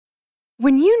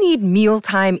When you need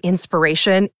mealtime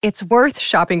inspiration, it's worth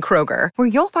shopping Kroger, where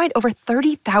you'll find over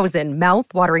 30,000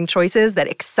 mouth-watering choices that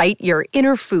excite your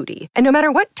inner foodie. And no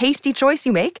matter what tasty choice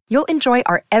you make, you'll enjoy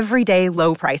our everyday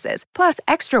low prices, plus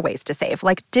extra ways to save,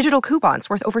 like digital coupons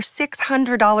worth over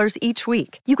 $600 each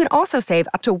week. You can also save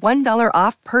up to $1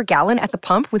 off per gallon at the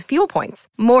pump with fuel points.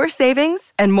 More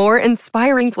savings and more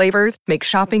inspiring flavors make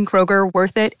shopping Kroger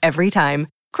worth it every time.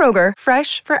 Kroger,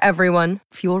 fresh for everyone.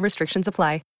 Fuel restrictions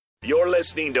apply. You're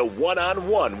listening to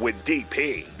One-on-One with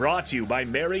DP. Brought to you by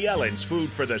Mary Ellen's Food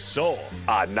for the Soul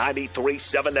on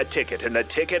 93.7 The Ticket and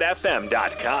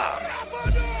theticketfm.com.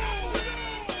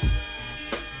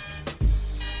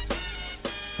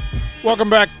 Welcome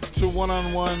back to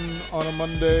One-on-One on a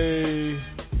Monday. You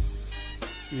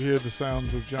hear the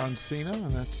sounds of John Cena,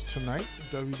 and that's tonight,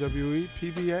 WWE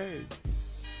PBA.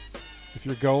 If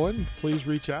you're going, please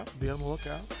reach out. Be on the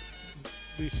lookout.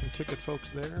 Be some ticket folks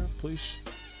there. Please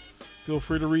feel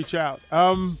free to reach out.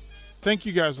 Thank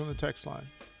you guys on the text line.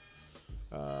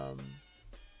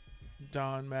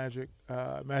 Don Magic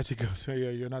goes, yeah,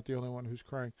 you're not the only one who's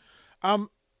crying.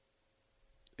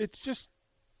 It's just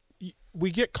we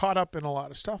get caught up in a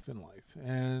lot of stuff in life,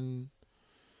 and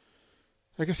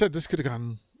like I said, this could have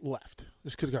gone left.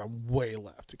 This could have gone way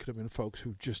left. It could have been folks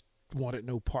who just wanted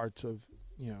no parts of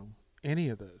any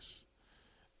of this,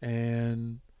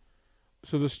 and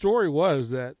so the story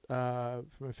was that for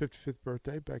my 55th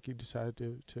birthday, Becky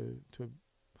decided to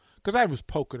because I was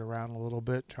poking around a little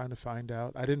bit trying to find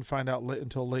out. I didn't find out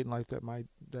until late in life that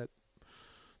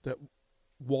that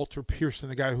Walter Pearson,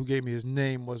 the guy who gave me his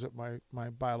name, wasn't my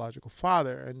biological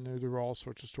father, and there were all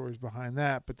sorts of stories behind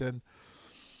that. But then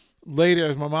later,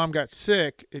 as my mom got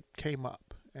sick, it came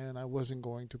up, and I wasn't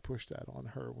going to push that on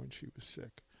her when she was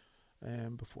sick.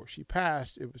 And before she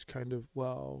passed, it was kind of,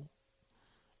 well,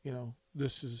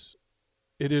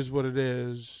 it is what it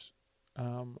is.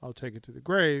 I'll take it to the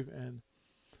grave. And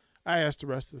I asked the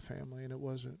rest of the family, and there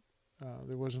wasn't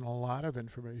a lot of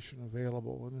information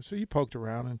available. And so you poked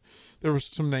around, and there were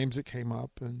some names that came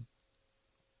up. And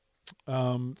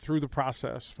through the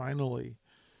process, finally,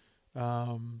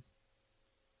 the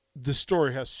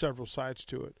story has several sides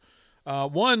to it.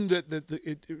 One, the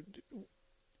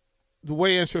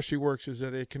way Ancestry works is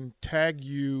that it can tag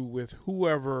you with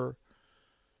whoever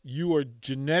you are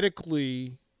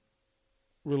genetically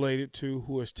related to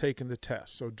who has taken the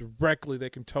test. So directly they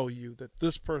can tell you that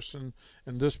this person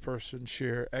and this person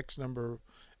share X number,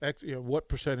 what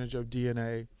percentage of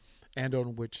DNA and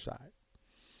on which side.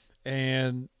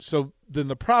 And so then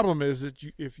the problem is that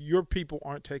if your people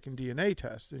aren't taking DNA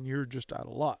tests, then you're just out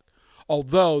of luck.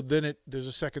 Although then there's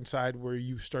a second side where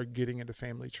you start getting into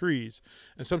family trees.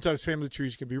 And sometimes family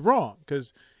trees can be wrong,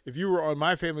 because if you were on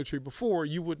my family tree before,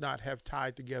 you would not have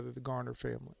tied together the Garner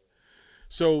family.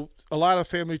 So a lot of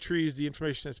family trees, the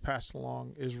information that's passed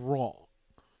along is wrong.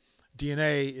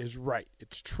 DNA is right.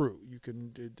 It's true.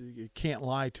 It can't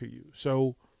lie to you.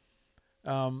 So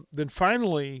then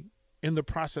finally, in the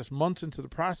process, months into the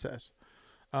process,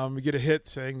 we get a hit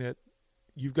saying that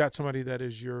you've got somebody that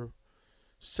is your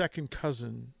second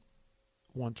cousin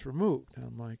once removed. And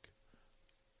I'm like,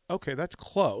 okay, that's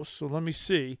close. So let me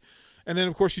see. And then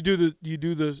of course you do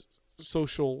the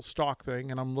social stalk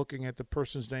thing, and I'm looking at the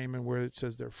person's name and where it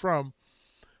says they're from,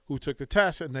 who took the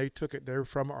test, and they're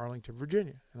from Arlington,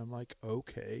 Virginia. And I'm like,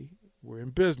 okay, we're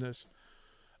in business.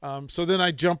 So then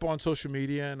I jump on social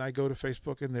media and I go to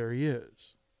Facebook, and there he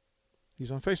is.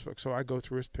 He's on Facebook. So I go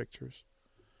through his pictures,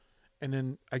 and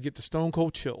then I get the stone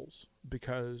cold chills,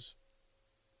 because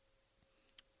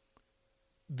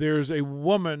there's a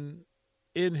woman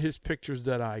in his pictures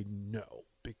that I know,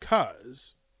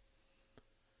 because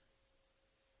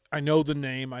I know the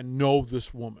name. I know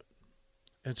this woman.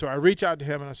 And so I reach out to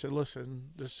him and I said,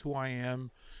 listen, this is who I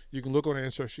am. You can look on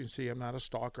Ancestry and see I'm not a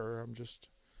stalker. I'm just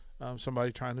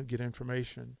somebody trying to get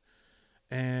information.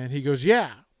 And he goes,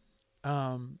 yeah.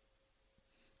 I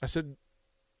said,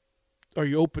 are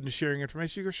you open to sharing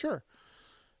information? He goes, sure.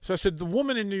 So I said, the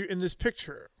woman in this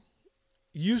picture,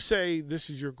 you say this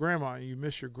is your grandma and you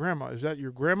miss your grandma. Is that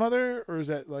your grandmother, or is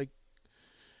that like...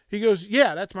 He goes,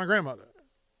 yeah, that's my grandmother.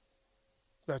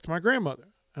 That's my grandmother.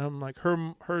 And I'm like,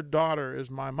 her daughter is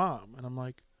my mom. And I'm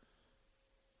like,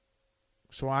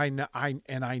 so I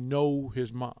know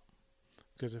his mom,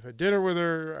 because I've had dinner with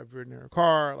her. I've ridden in her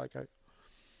car.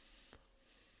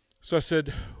 So I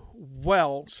said,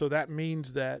 well, so that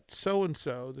means that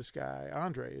so-and-so, this guy,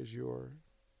 Andre, is your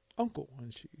uncle.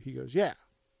 And he goes, yeah.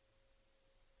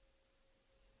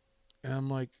 And I'm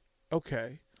like,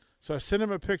 okay. So I sent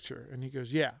him a picture, and he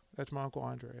goes, yeah, that's my Uncle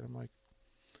Andre. And I'm like,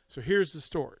 so here's the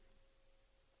story.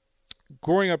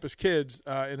 growing up as kids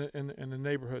in the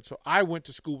neighborhood. So I went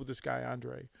to school with this guy,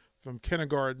 Andre, from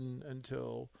kindergarten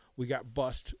until we got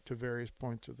bused to various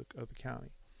points of the county.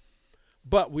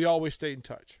 But we always stayed in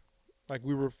touch. Like,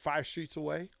 we were 5 streets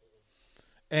away.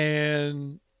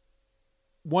 And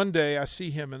one day I see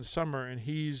him in the summer, and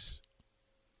he's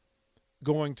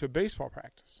going to baseball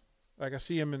practice. Like, I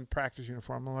see him in practice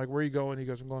uniform. I'm like, where are you going? He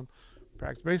goes, I'm going to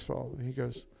practice baseball. And he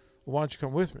goes, well, why don't you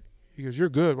come with me? He goes, you're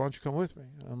good. Why don't you come with me?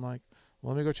 And I'm like,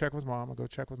 well, let me go check with Mom. I'll go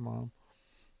check with Mom.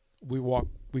 We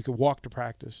could walk to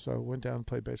practice. So I went down and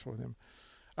played baseball with him.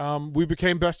 We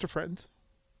became best of friends.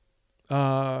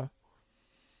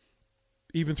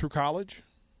 Even through college.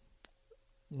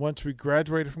 Once we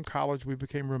graduated from college, we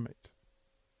became roommates.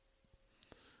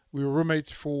 We were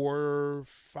roommates for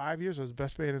 5 years. I was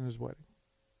best man in his wedding.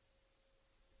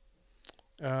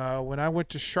 When I went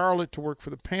to Charlotte to work for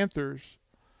the Panthers,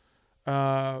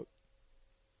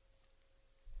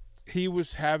 he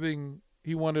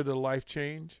wanted a life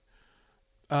change.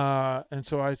 And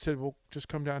so I said, well, just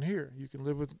come down here. You can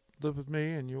live with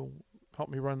me, and you'll help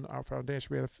me run our foundation.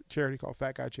 We had a charity called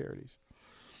Fat Guy Charities.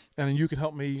 And you can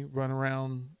help me run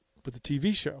around with the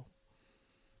TV show.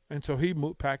 And so he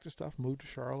packed his stuff, moved to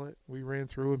Charlotte. We ran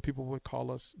through, and people would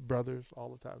call us brothers all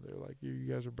the time. They were like,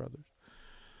 you guys are brothers.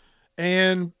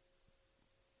 And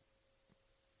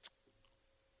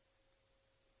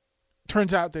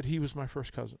turns out that he was my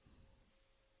first cousin.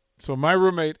 So my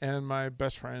roommate and my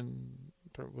best friend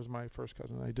was my first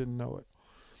cousin. I didn't know it,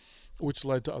 which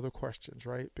led to other questions,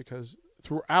 right? Because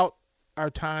throughout our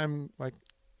time, like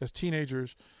as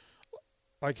teenagers,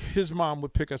 like his mom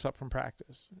would pick us up from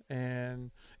practice.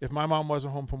 And if my mom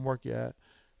wasn't home from work yet,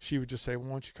 she would just say, well,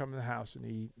 why don't you come to the house and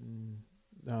eat? And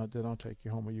then I'll take you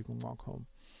home, or you can walk home.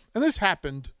 And this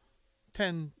happened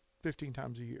 10, 15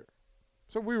 times a year.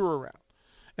 So we were around.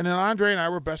 And then Andre and I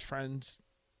were best friends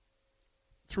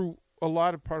through a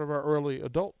lot of part of our early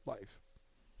adult life.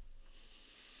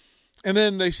 And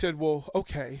then they said, well,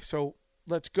 okay, so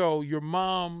let's go. Your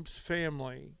mom's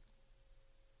family,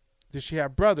 did she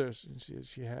have brothers? And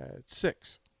she had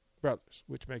 6 brothers,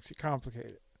 which makes it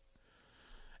complicated.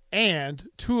 And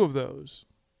 2 of those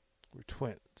were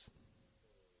twins.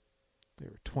 They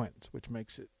were twins, which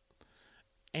makes it,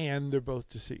 and they're both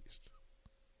deceased.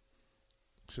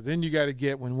 So then you got to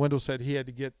get, when Wendell said he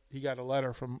got a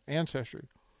letter from Ancestry,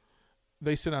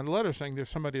 they sent out a letter saying there's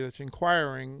somebody that's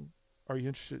inquiring, are you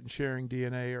interested in sharing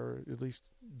DNA or at least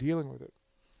dealing with it?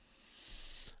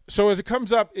 So as it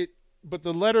comes up, but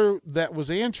the letter that was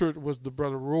answered was the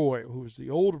brother Roy, who was the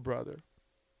older brother.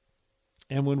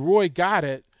 And when Roy got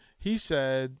it, he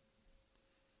said,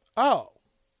 oh,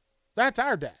 that's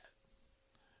our dad.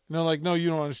 And they're like, no, you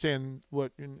don't understand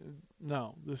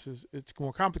no, it's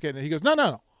more complicated. And he goes,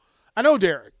 no. I know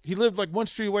Derek. He lived like 1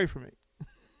 street away from me.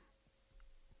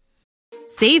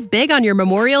 Save big on your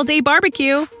Memorial Day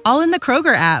barbecue, all in the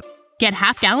Kroger app. Get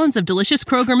half gallons of delicious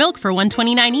Kroger milk for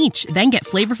 $1.29 each. Then get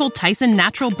flavorful Tyson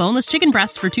natural boneless chicken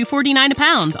breasts for $2.49 a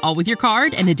pound, all with your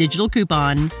card and a digital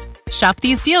coupon. Shop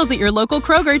these deals at your local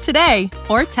Kroger today,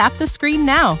 or tap the screen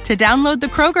now to download the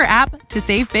Kroger app to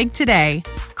save big today.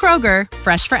 Kroger,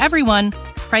 fresh for everyone.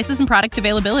 Prices and product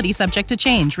availability subject to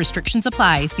change. Restrictions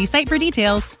apply. See site for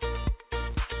details.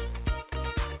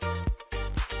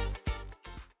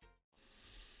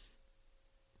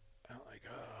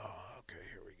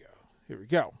 Here we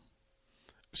go.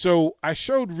 So I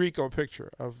showed Rico a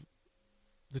picture of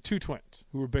the 2 twins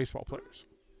who were baseball players.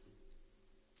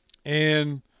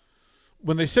 And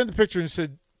when they sent the picture and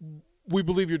said, we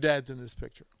believe your dad's in this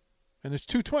picture. And there's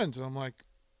 2 twins. And I'm like,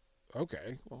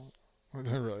 okay, well, that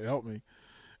doesn't really help me.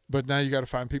 But now you got to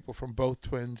find people from both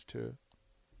twins too.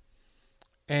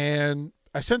 And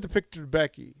I sent the picture to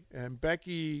Becky. And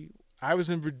Becky, I was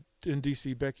in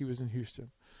D.C., Becky was in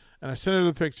Houston. And I sent her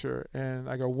the picture, and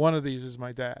I go, one of these is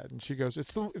my dad. And she goes,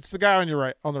 it's the guy on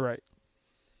the right.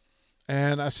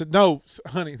 And I said, no,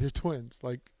 honey, they're twins.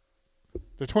 Like,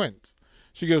 they're twins.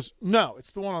 She goes, no,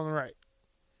 it's the one on the right.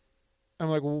 I'm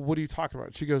like, well, what are you talking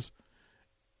about? She goes,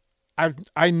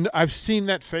 I've seen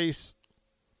that face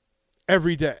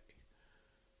every day.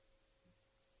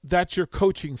 That's your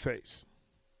coaching face.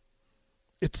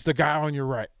 It's the guy on your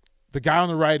right. The guy on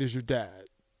the right is your dad,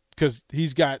 because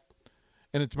he's got.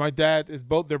 And it's my dad.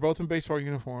 They're both in baseball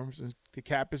uniforms, and the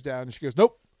cap is down. And she goes,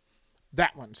 nope,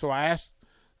 that one. So I asked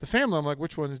the family, I'm like,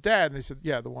 which one is dad? And they said,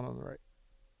 yeah, the one on the right.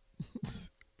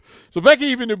 So Becky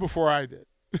even knew before I did.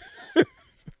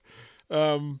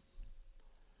 And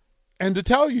to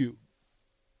tell you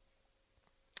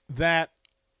that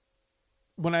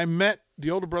when I met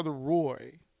the older brother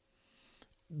Roy,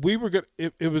 we were good.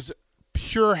 It was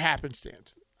pure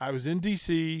happenstance. I was in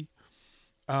D.C.,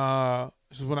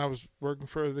 This is when I was working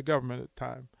for the government at the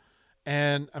time.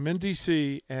 And I'm in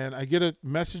D.C., and I get a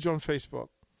message on Facebook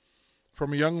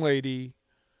from a young lady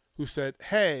who said,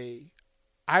 hey,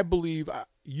 I believe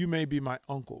you may be my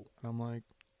uncle. And I'm like,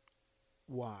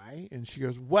 why? And she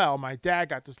goes, well, my dad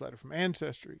got this letter from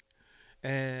Ancestry,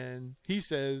 and he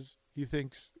says he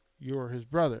thinks you're his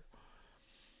brother.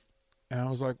 And I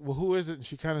was like, well, who is it? And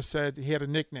she kind of said he had a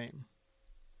nickname.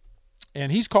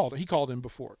 And he called in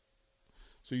before.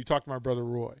 So you talked to my brother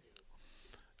Roy.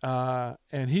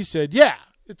 And he said, yeah,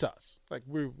 it's us. Like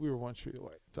we were 1 street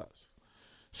away. It's us.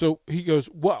 So he goes,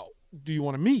 well, do you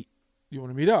want to meet? Do you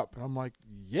want to meet up? And I'm like,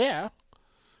 yeah.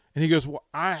 And he goes, well,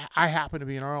 I happen to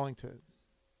be in Arlington.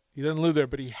 He doesn't live there,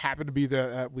 but he happened to be there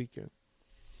that weekend.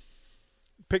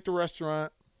 Picked a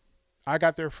restaurant. I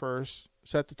got there first,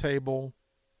 set the table.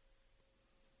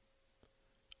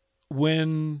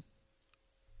 When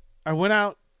I went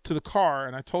out to the car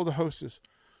and I told the hostess,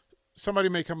 somebody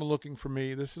may come in looking for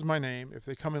me. This is my name. If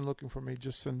they come in looking for me,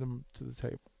 just send them to the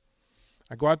table.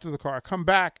 I go out to the car. I come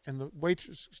back, and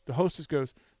the hostess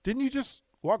goes, didn't you just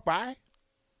walk by?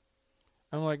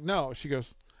 I'm like, no. She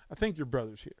goes, I think your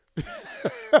brother's here.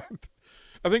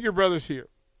 I think your brother's here.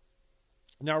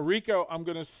 Now, Rico, I'm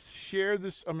going to share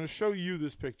this. I'm going to show you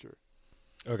this picture.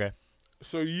 Okay.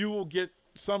 So you will get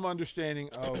some understanding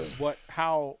of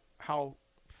how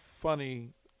funny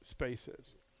space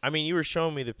is. I mean, you were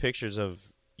showing me the pictures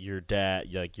of your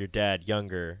dad, like your dad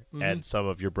younger, and some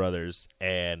of your brothers.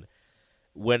 And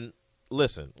when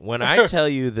I tell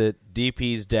you that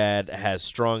DP's dad has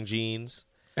strong genes,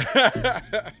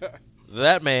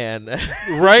 that man,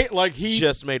 right? Like he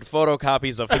just made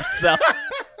photocopies of himself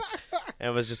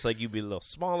and was just like, "You be a little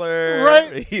smaller,"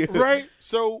 right? Right.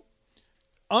 So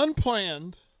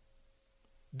unplanned,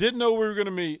 didn't know we were going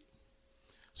to meet.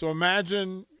 So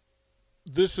imagine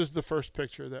this is the first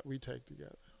picture that we take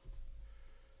together.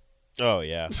 Oh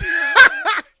yeah.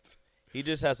 He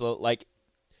just has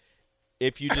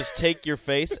if you just take your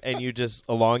face and you just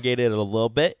elongate it a little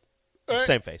bit,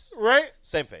 same face. Right?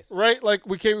 Same face. Right? Like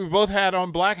we both had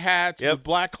on black hats with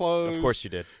black clothes. Of course you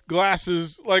did.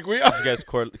 Glasses. Like we Did you guys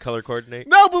color coordinate?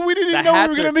 No, but we didn't even know we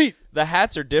were going to meet. The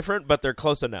hats are different, but they're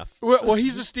close enough. Well,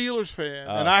 he's a Steelers fan,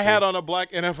 and I had on a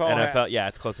black NFL hat. Yeah,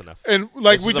 it's close enough. And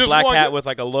like it's we just a black walked hat with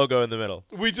like a logo in the middle.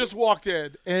 We just walked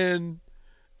in, and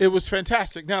it was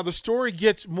fantastic. Now the story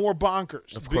gets more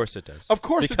bonkers. Of course it does. Of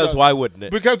course it does. Because why wouldn't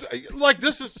it? Because like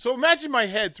this is so. Imagine my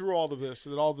head through all of this,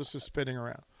 that all this is spinning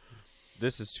around.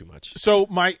 This is too much. So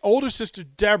my older sister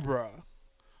Deborah,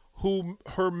 who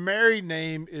her married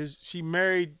name is, she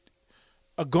married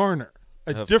a Garner,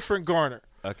 a different Garner.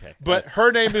 Okay. But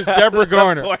her name is Deborah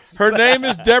Garner. Her name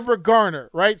is Deborah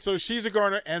Garner, right? So she's a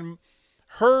Garner, and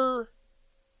her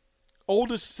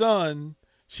oldest son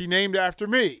she named after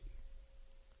me.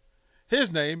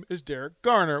 His name is Derek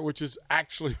Garner, which is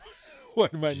actually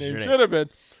what my name should have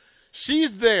been.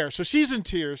 She's there, so she's in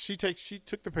tears. She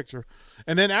took the picture,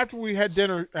 and then after we had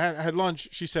dinner, had lunch,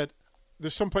 she said,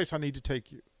 "There's someplace I need to take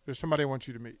you. There's somebody I want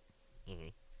you to meet." Mm-hmm.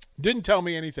 Didn't tell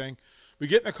me anything. We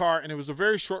get in the car, and it was a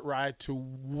very short ride to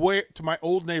my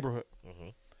old neighborhood. Mm-hmm.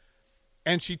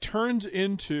 And she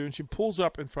she pulls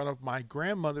up in front of my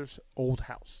grandmother's old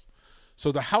house.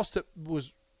 So the house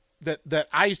that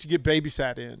I used to get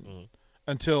babysat in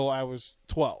until I was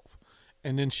 12.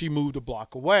 And then she moved a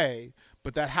block away,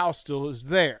 but that house still is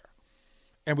there.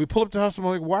 And we pull up to the house, and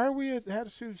I'm like, why are we at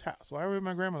Hattisu's house? Why are we at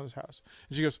my grandmother's house?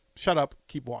 And she goes, shut up,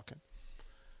 keep walking.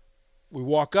 We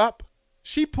walk up.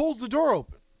 She pulls the door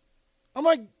open. I'm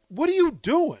like, what are you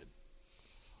doing?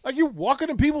 Like, you're walking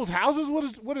in people's houses?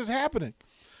 What is happening?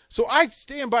 So I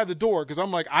stand by the door because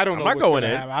I'm like, I don't know what's going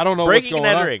on. I don't know what's going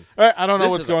on. I don't know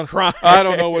what's going on. I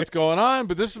don't know what's going on,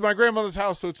 but this is my grandmother's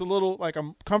house, so it's a little like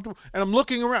I'm comfortable. And I'm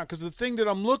looking around because the thing that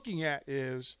I'm looking at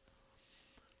is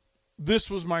this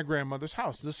was my grandmother's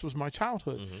house. This was my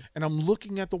childhood. Mm-hmm. And I'm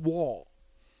looking at the wall.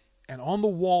 And on the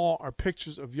wall are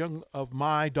pictures of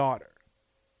my daughter.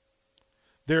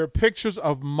 There are pictures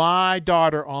of my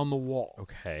daughter on the wall.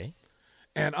 Okay.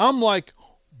 And I'm like,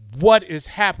 what is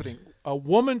happening? A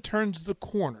woman turns the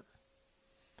corner,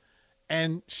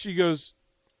 and she goes,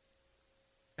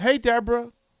 hey,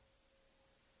 Deborah.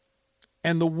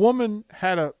 And the woman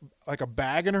had a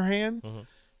bag in her hand. Mm-hmm.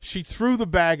 She threw the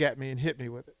bag at me and hit me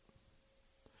with it.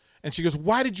 And she goes,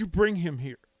 why did you bring him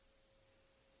here?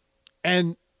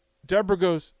 And Deborah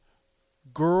goes,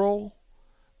 girl,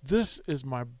 this is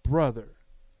my brother,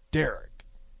 Derek.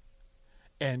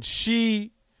 And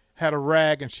she had a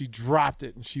rag, and she dropped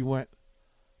it, and she went,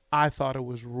 I thought it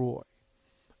was Roy.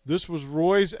 This was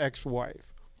Roy's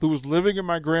ex-wife who was living in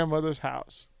my grandmother's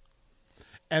house.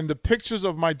 And the pictures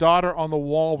of my daughter on the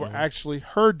wall were actually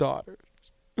her daughter.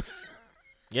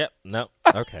 Yep. No.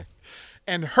 Okay.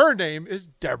 And her name is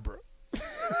Deborah.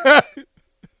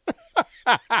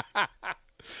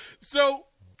 So,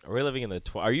 are we living in the?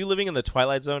 Are you living in the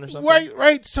Twilight Zone or something?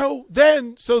 Right. So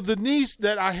the niece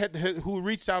that I had who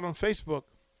reached out on Facebook,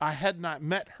 I had not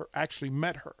met her. Actually,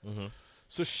 met her. Mm-hmm.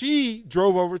 So she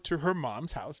drove over to her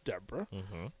mom's house, Deborah,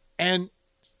 and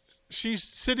she's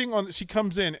sitting on. She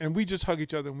comes in, and we just hug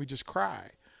each other and we just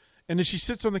cry. And then she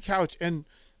sits on the couch, and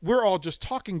we're all just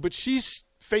talking, but she's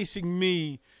facing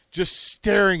me, just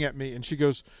staring at me, and she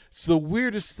goes, "It's the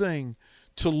weirdest thing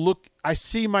to look. I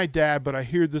see my dad, but I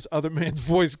hear this other man's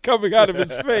voice coming out of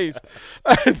his face."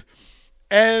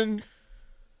 And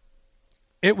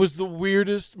it was the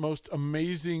weirdest, most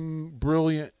amazing,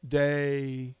 brilliant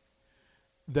day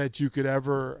that you could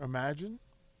ever imagine.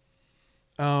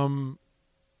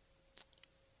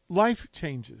 Life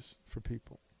changes for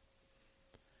people.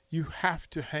 You have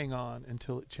to hang on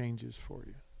until it changes for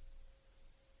you.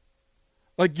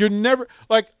 Like, you're never,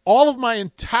 like, all of my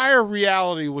entire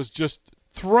reality was just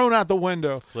thrown out the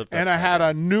window, and I had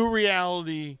a new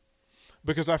reality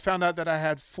because I found out that I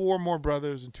had 4 more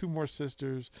brothers and 2 more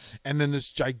sisters, and then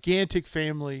this gigantic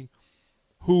family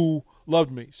who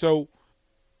loved me. So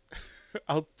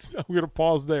I'm going to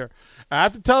pause there. I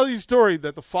have to tell you a story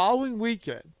that the following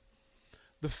weekend,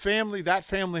 that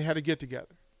family had to get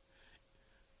together.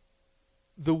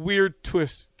 The weird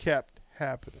twist kept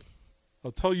happening.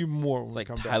 I'll tell you more when we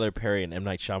come back. It's like Tyler Perry and M.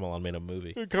 Night Shyamalan made a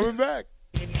movie. We're coming back.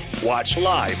 Watch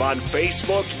live on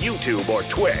Facebook, YouTube, or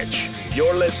Twitch.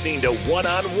 You're listening to One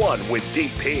on One with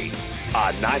DP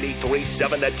on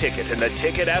 93.7 The Ticket and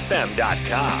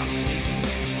theticketfm.com.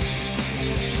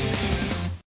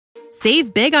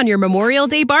 Save big on your Memorial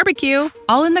Day barbecue,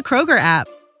 all in the Kroger app.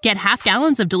 Get half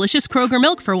gallons of delicious Kroger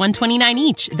milk for $1.29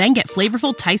 each. Then get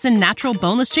flavorful Tyson natural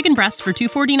boneless chicken breasts for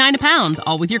 $2.49 a pound,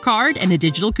 all with your card and a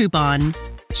digital coupon.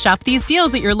 Shop these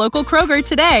deals at your local Kroger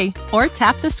today, or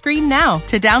tap the screen now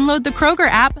to download the Kroger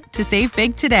app to save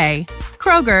big today.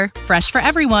 Kroger, fresh for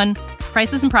everyone.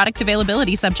 Prices and product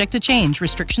availability subject to change.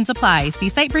 Restrictions apply. See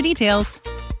site for details.